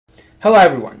Hello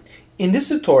everyone! In this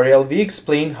tutorial we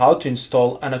explain how to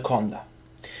install Anaconda.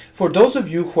 For those of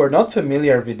you who are not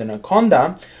familiar with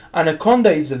Anaconda,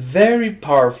 Anaconda is a very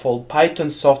powerful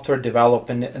Python software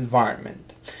development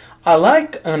environment. I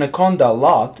like Anaconda a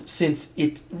lot since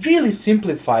it really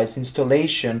simplifies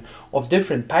installation of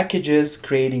different packages,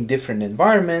 creating different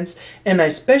environments, and I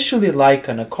especially like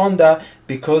Anaconda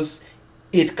because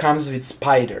it comes with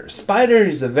Spyder. Spyder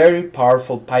is a very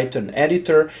powerful Python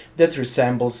editor that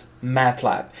resembles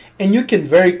MATLAB, and you can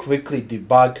very quickly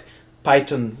debug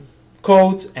Python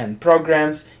codes and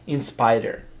programs in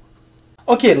Spyder.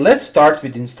 Okay, let's start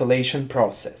with the installation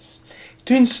process.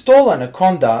 To install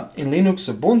Anaconda in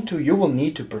Linux Ubuntu, you will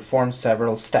need to perform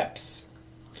several steps.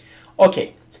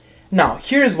 Okay, now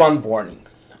here is one warning.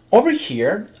 Over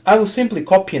here, I will simply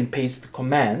copy and paste the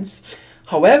commands.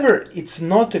 However, it's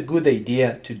not a good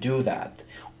idea to do that.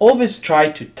 Always try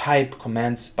to type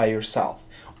commands by yourself.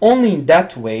 Only in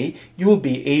that way you will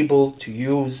be able to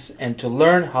use and to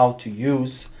learn how to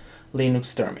use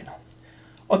Linux terminal.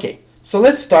 Okay, so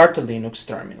let's start the Linux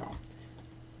terminal.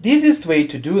 The easiest way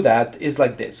to do that is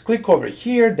like this. Click over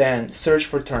here, then search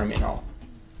for terminal.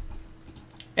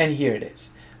 And here it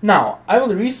is. Now, I will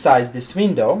resize this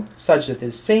window such that at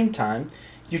the same time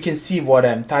you can see what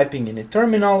I'm typing in the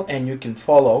terminal and you can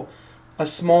follow a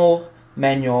small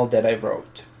manual that I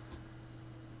wrote.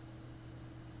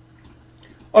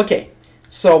 Okay,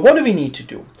 so what do we need to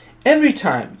do? Every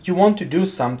time you want to do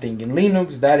something in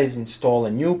Linux, that is install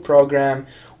a new program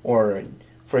or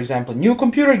for example new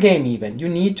computer game even, you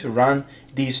need to run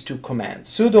these two commands.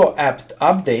 Sudo apt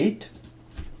update,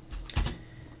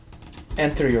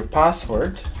 enter your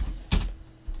password,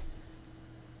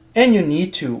 and you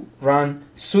need to run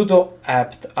sudo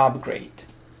apt upgrade.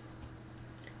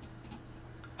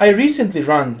 I recently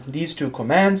run these two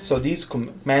commands, so these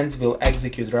commands will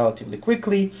execute relatively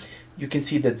quickly. You can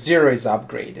see that 0 is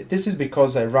upgraded. This is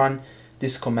because I run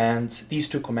these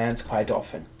two commands quite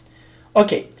often.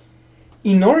 Okay,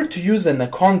 in order to use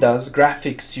Anaconda's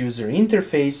graphics user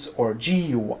interface, or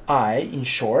GUI in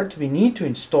short, we need to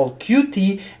install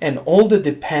Qt and all the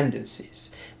dependencies.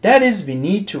 That is, we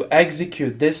need to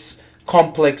execute this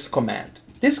complex command.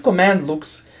 This command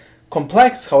looks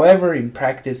complex, however, in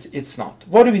practice it's not.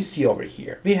 What do we see over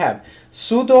here? We have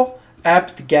sudo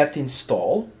apt get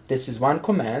install. This is one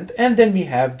command, and then we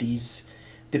have these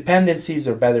dependencies,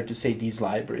 or better to say these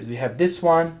libraries. We have this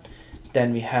one,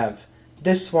 then we have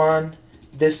this one,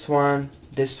 this one,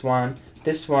 this one,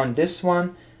 this one, this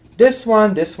one, this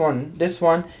one, this one, this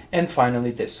one, and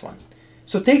finally this one.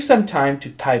 So take some time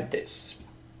to type this.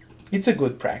 It's a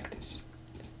good practice.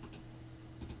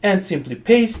 And simply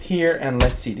paste here and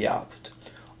let's see the output.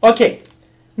 Okay,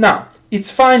 now it's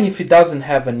fine if it doesn't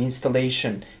have an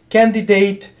installation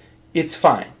candidate, it's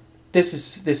fine. This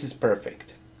is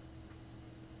perfect.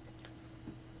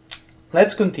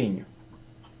 Let's continue.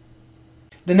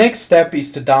 The next step is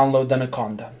to download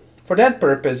Anaconda. For that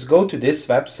purpose, go to this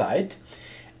website.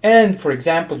 And for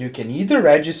example, you can either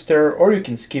register or you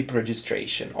can skip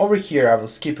registration. Over here, I will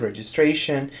skip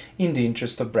registration in the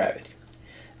interest of brevity.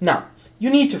 Now,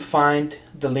 you need to find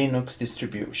the Linux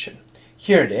distribution.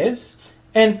 Here it is,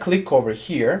 and click over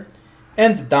here,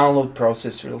 and the download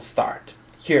process will start.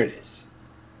 Here it is.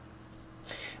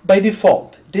 By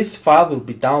default, this file will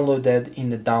be downloaded in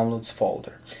the Downloads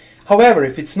folder. However,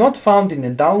 if it's not found in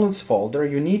the Downloads folder,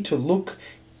 you need to look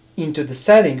into the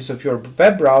settings of your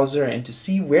web browser and to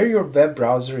see where your web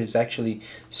browser is actually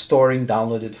storing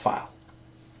downloaded file.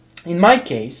 In my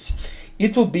case,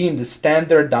 it will be in the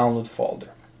standard download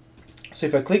folder. So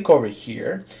if I click over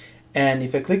here and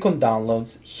if I click on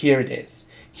downloads, here it is.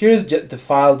 Here is the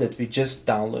file that we just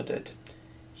downloaded.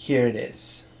 Here it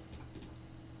is.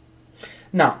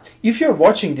 Now, if you're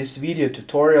watching this video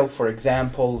tutorial, for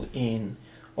example, in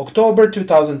October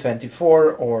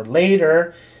 2024 or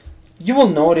later, you will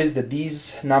notice that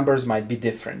these numbers might be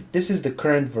different. This is the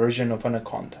current version of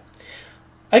Anaconda.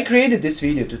 I created this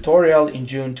video tutorial in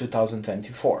June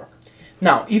 2024.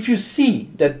 Now, if you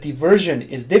see that the version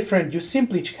is different, you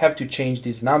simply have to change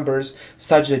these numbers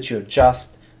such that you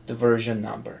adjust the version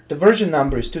number. The version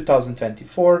number is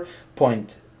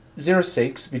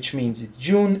 2024.06, which means it's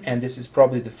June, and this is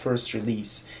probably the first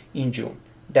release in June.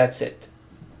 That's it.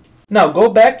 Now go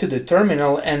back to the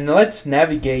terminal and let's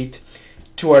navigate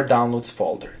to our downloads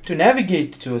folder. To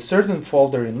navigate to a certain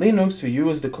folder in Linux, we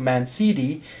use the command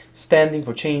cd, standing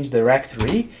for change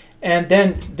directory, and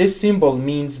then this symbol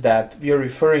means that we are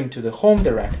referring to the home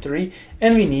directory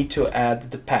and we need to add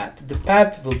the path. The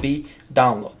path will be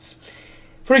downloads.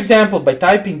 For example, by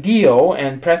typing do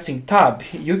and pressing tab,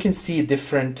 you can see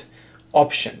different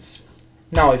options.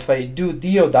 Now if I do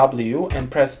DOW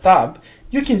and press tab,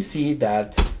 you can see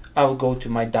that I will go to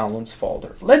my downloads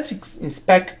folder. Let's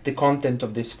inspect the content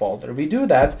of this folder. We do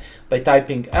that by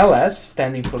typing ls,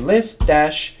 standing for list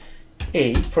dash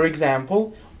a, for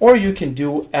example, or you can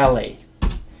do LA.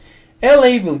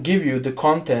 LA will give you the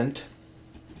content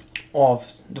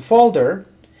of the folder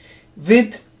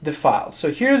with the file.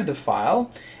 So here's the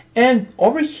file, and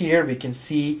over here we can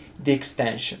see the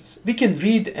extensions. We can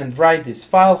read and write this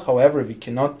file, however we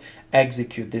cannot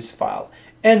execute this file,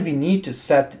 and we need to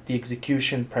set the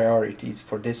execution priorities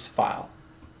for this file.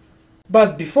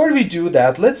 But before we do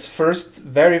that, let's first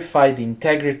verify the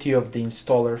integrity of the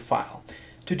installer file.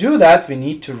 To do that, we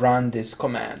need to run this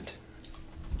command.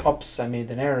 Oops, I made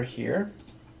an error here.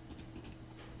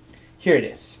 Here it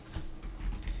is.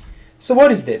 So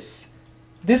what is this?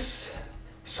 This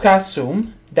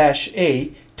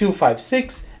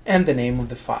scasum-a256 and the name of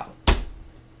the file.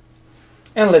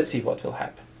 And let's see what will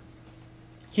happen.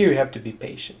 Here you have to be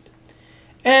patient.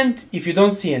 And if you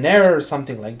don't see an error or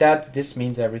something like that, this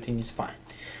means everything is fine.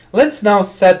 Let's now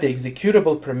set the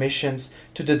executable permissions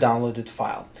to the downloaded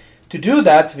file. To do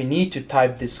that, we need to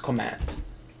type this command.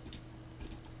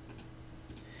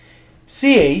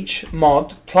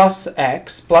 chmod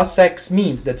 +x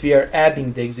means that we are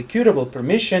adding the executable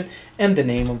permission and the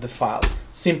name of the file.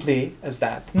 Simply as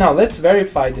that. Now let's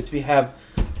verify that we have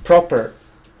proper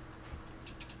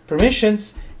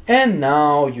permissions, and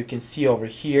now you can see over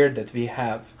here that we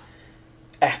have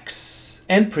x,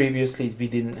 and previously we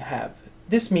didn't have.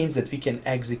 This means that we can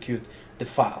execute the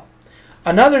file.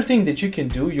 Another thing that you can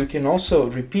do, you can also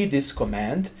repeat this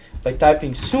command by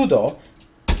typing sudo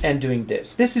and doing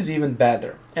this. This is even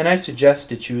better, and I suggest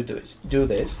that you do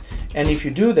this. And if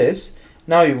you do this,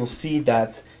 now you will see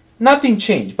that nothing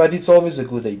changed, but it's always a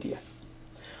good idea.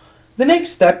 The next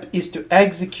step is to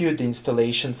execute the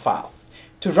installation file.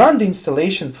 To run the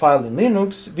installation file in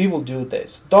Linux, we will do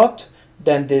this. Dot,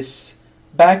 then this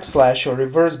backslash or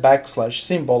reverse backslash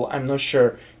symbol. I'm not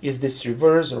sure is this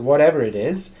reverse or whatever it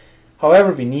is.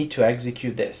 However, we need to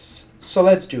execute this. So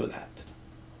let's do that.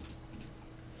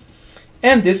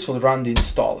 And this will run the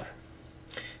installer.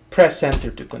 Press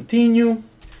enter to continue.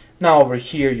 Now over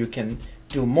here you can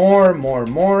do more,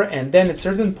 and then at a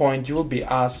certain point you will be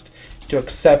asked to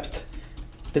accept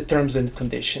the terms and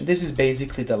condition. This is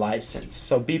basically the license.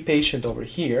 So be patient over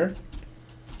here.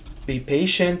 Be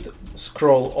patient,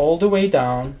 scroll all the way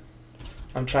down.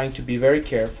 I'm trying to be very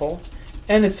careful.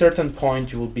 And at a certain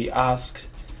point you will be asked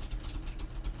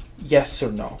yes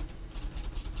or no.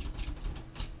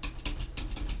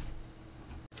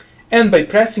 And by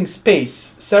pressing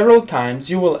space several times,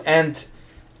 you will end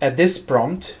at this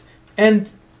prompt, and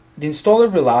the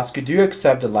installer will ask you, do you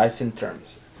accept the license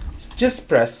terms? Just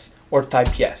press or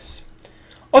type yes.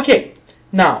 Okay,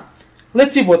 now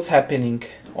let's see what's happening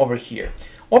over here.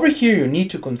 Over here you need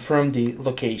to confirm the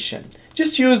location.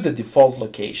 Just use the default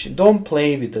location. Don't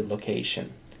play with the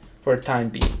location for the time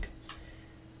being.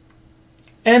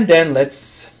 And then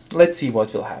let's see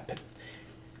what will happen.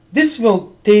 This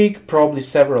will take probably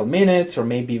several minutes or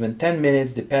maybe even 10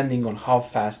 minutes depending on how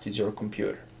fast is your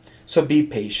computer. So be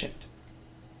patient.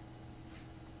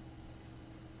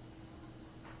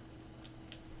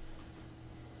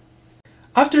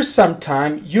 After some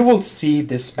time, you will see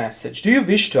this message. Do you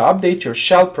wish to update your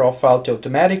shell profile to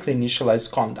automatically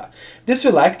initialize Conda? This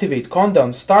will activate Conda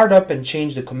on startup and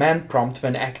change the command prompt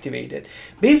when activated.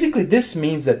 Basically, this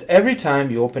means that every time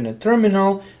you open a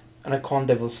terminal,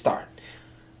 Anaconda will start.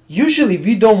 Usually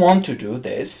we don't want to do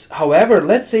this. However,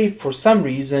 let's say for some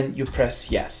reason you press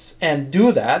yes, and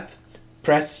do that,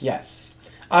 press yes.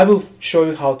 I will show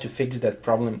you how to fix that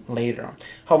problem later on.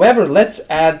 However, let's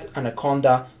add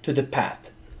Anaconda to the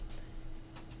path.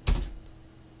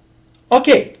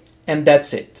 Okay, and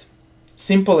that's it.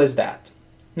 Simple as that.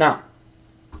 Now,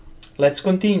 let's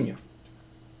continue.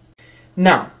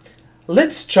 Now,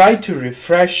 let's try to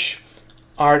refresh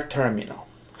our terminal.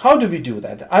 How do we do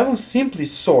that? I will simply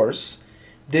source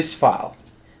this file.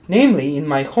 Namely, in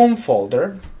my home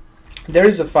folder, there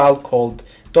is a file called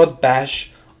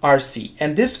 .bashrc,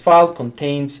 and this file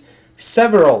contains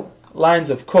several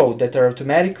lines of code that are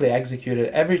automatically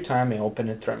executed every time I open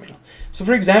a terminal. So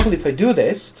for example, if I do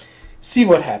this, see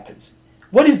what happens.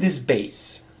 What is this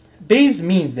base? Base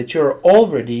means that you're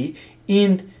already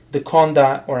in the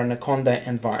Conda or Anaconda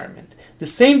environment. The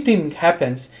same thing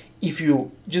happens if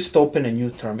you just open a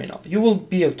new terminal. You will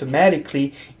be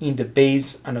automatically in the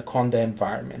base Anaconda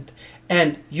environment.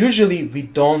 And usually we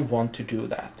don't want to do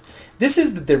that. This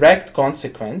is the direct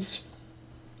consequence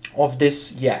of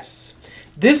this yes.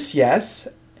 This yes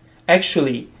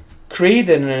actually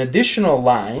created an additional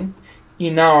line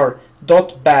in our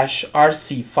 .bash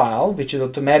rc file, which is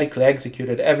automatically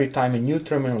executed every time a new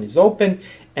terminal is open,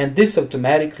 and this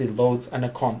automatically loads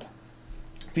Anaconda.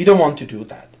 We don't want to do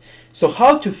that. So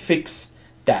how to fix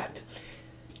that?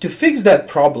 To fix that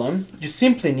problem, you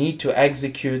simply need to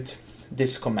execute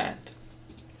this command.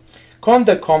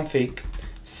 Conda config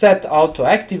set auto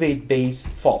activate base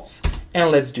false,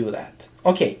 and let's do that.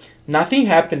 Okay, nothing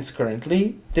happens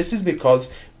currently. This is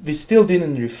because we still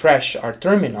didn't refresh our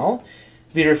terminal.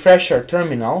 We refresh our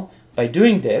terminal by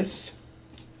doing this,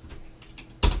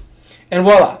 and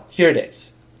voila, here it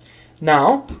is.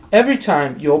 Now, every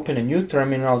time you open a new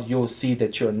terminal, you'll see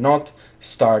that you're not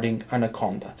starting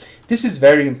Anaconda. This is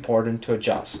very important to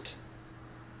adjust.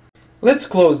 Let's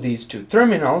close these two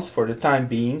terminals for the time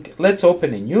being. Let's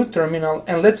open a new terminal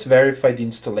and let's verify the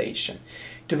installation.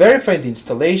 To verify the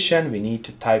installation, we need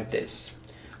to type this,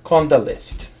 conda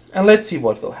list, and let's see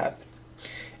what will happen.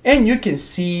 And you can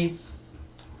see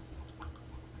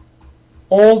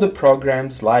all the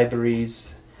programs,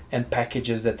 libraries, and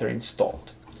packages that are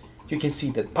installed. You can see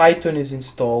that Python is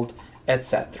installed,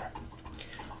 etc.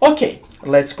 Okay,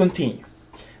 let's continue.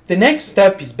 The next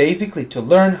step is basically to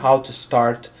learn how to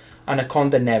start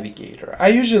Anaconda Navigator. I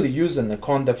usually use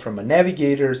Anaconda from a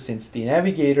navigator, since the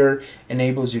navigator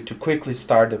enables you to quickly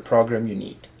start the program you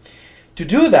need. To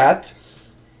do that,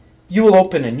 you will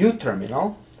open a new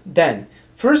terminal. Then,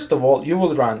 first of all, you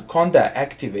will run conda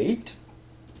activate,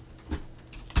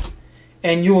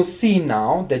 and you will see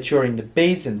now that you're in the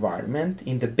base environment,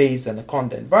 in the base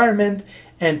Anaconda environment,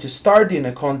 and to start the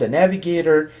Anaconda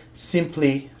Navigator,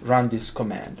 simply run this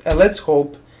command. And let's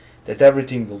hope that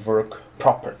everything will work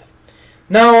properly.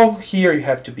 Now, here you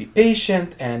have to be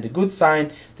patient, and a good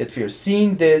sign that we are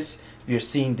seeing this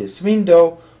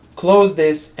window, close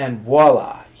this, and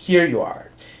voila, here you are.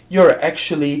 You're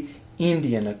actually in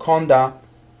the Anaconda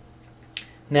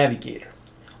Navigator.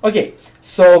 Okay,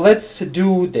 so let's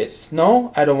do this.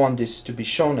 No, I don't want this to be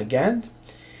shown again.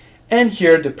 And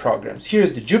here are the programs.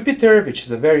 Here's the Jupyter, which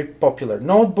is a very popular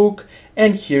notebook,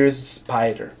 and here's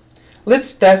Spyder.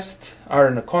 Let's test our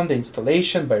Anaconda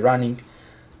installation by running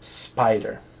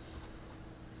Spyder.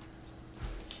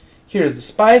 Here's the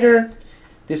Spyder.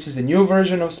 This is a new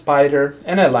version of Spyder,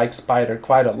 and I like Spyder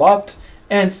quite a lot.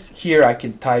 And here I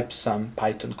can type some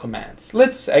Python commands.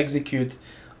 Let's execute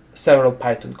several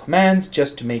Python commands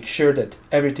just to make sure that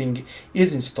everything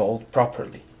is installed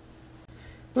properly.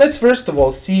 Let's first of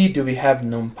all see, do we have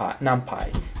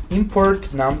numpy. Import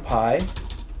numpy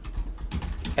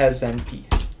as np.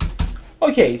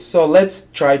 Okay, so let's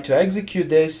try to execute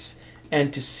this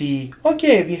and to see,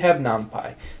 okay, we have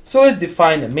numpy. So let's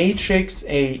define a matrix.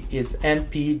 A is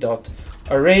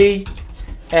np.array,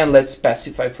 and let's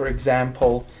specify, for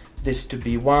example, this to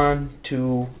be 1,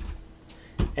 2,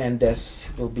 and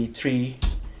this will be 3,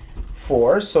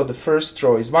 4. So the first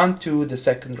row is 1, 2, the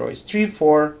second row is 3,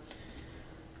 4.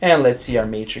 And let's see our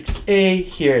matrix A.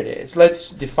 Here it is.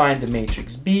 Let's define the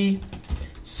matrix B.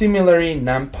 Similarly,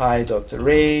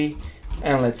 numpy.array,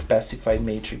 and let's specify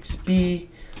matrix B.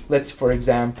 Let's, for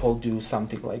example, do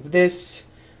something like this: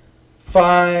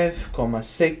 5,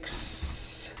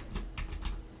 6,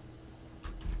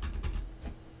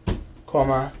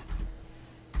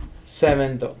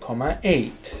 7,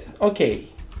 8. Okay,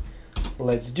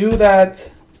 let's do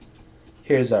that.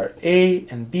 Here's our A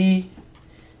and B.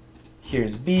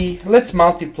 Here's B. Let's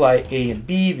multiply A and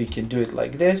B. We can do it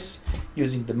like this,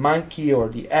 using the monkey or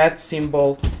the @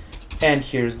 symbol. And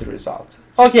here's the result.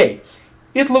 Okay,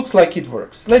 it looks like it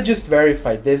works. Let's just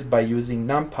verify this by using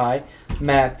numpy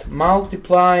mat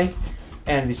multiply,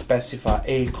 and we specify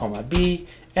A, B,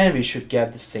 and we should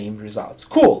get the same result.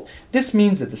 Cool. This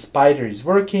means that the Spyder is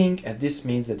working, and this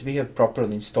means that we have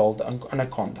properly installed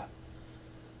Anaconda.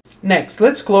 Next,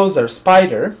 let's close our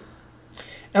Spyder,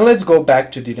 and let's go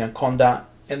back to the Anaconda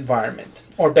environment,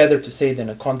 or better to say, the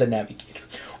Anaconda Navigator.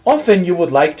 Often you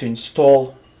would like to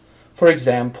install, for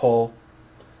example,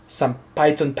 some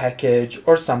Python package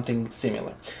or something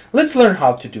similar. Let's learn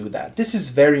how to do that. This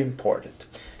is very important.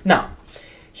 Now,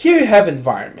 here you have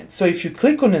environments. So if you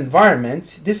click on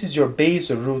environments, this is your base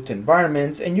or root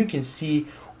environments, and you can see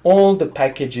all the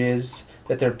packages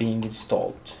that are being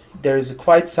installed. There is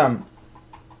quite some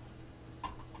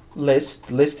list.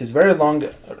 The list is very long.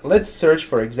 Let's search,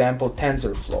 for example,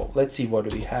 TensorFlow. Let's see, what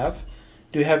do we have?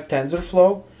 Do we have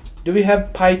TensorFlow? Do we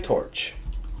have PyTorch?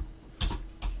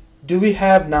 Do we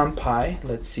have NumPy?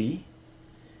 Let's see.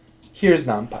 Here's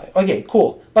NumPy. Okay,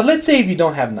 cool. But let's say we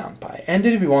don't have NumPy, and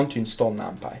then we want to install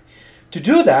NumPy. To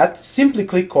do that, simply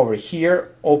click over here,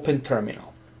 Open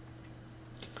Terminal.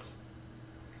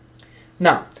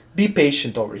 Now, be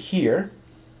patient over here.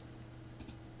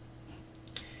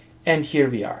 And here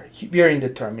we are. We are in the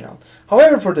terminal.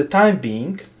 However, for the time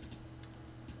being,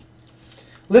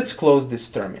 let's close this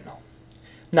terminal.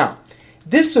 Now,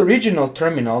 this original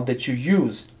terminal that you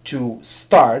used to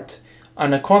start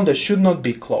Anaconda should not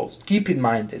be closed. Keep in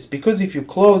mind this, because if you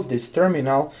close this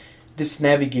terminal, this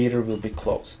navigator will be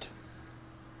closed.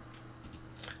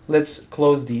 Let's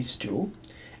close these two,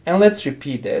 and let's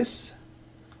repeat this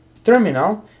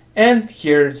terminal, and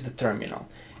here's the terminal.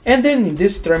 And then in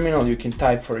this terminal you can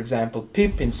type, for example,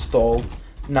 pip install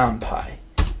numpy,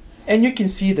 and you can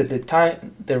see that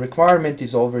the requirement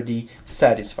is already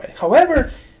satisfied.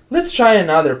 However, let's try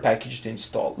another package to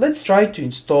install. Let's try to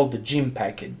install the gym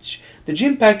package. The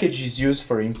gym package is used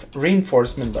for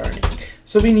reinforcement learning.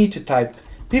 So we need to type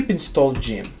pip install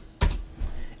gym,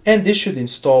 and this should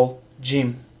install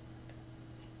gym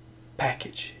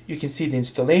package. You can see the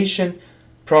installation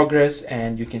progress,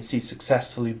 and you can see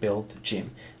successfully built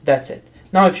gym. That's it.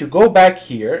 Now if you go back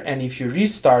here and if you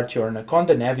restart your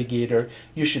Anaconda Navigator,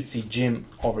 you should see gym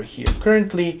over here.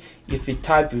 Currently, if we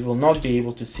type, we will not be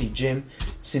able to see gym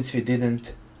since we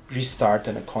didn't restart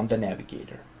Anaconda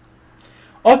Navigator.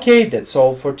 Okay, that's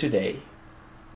all for today.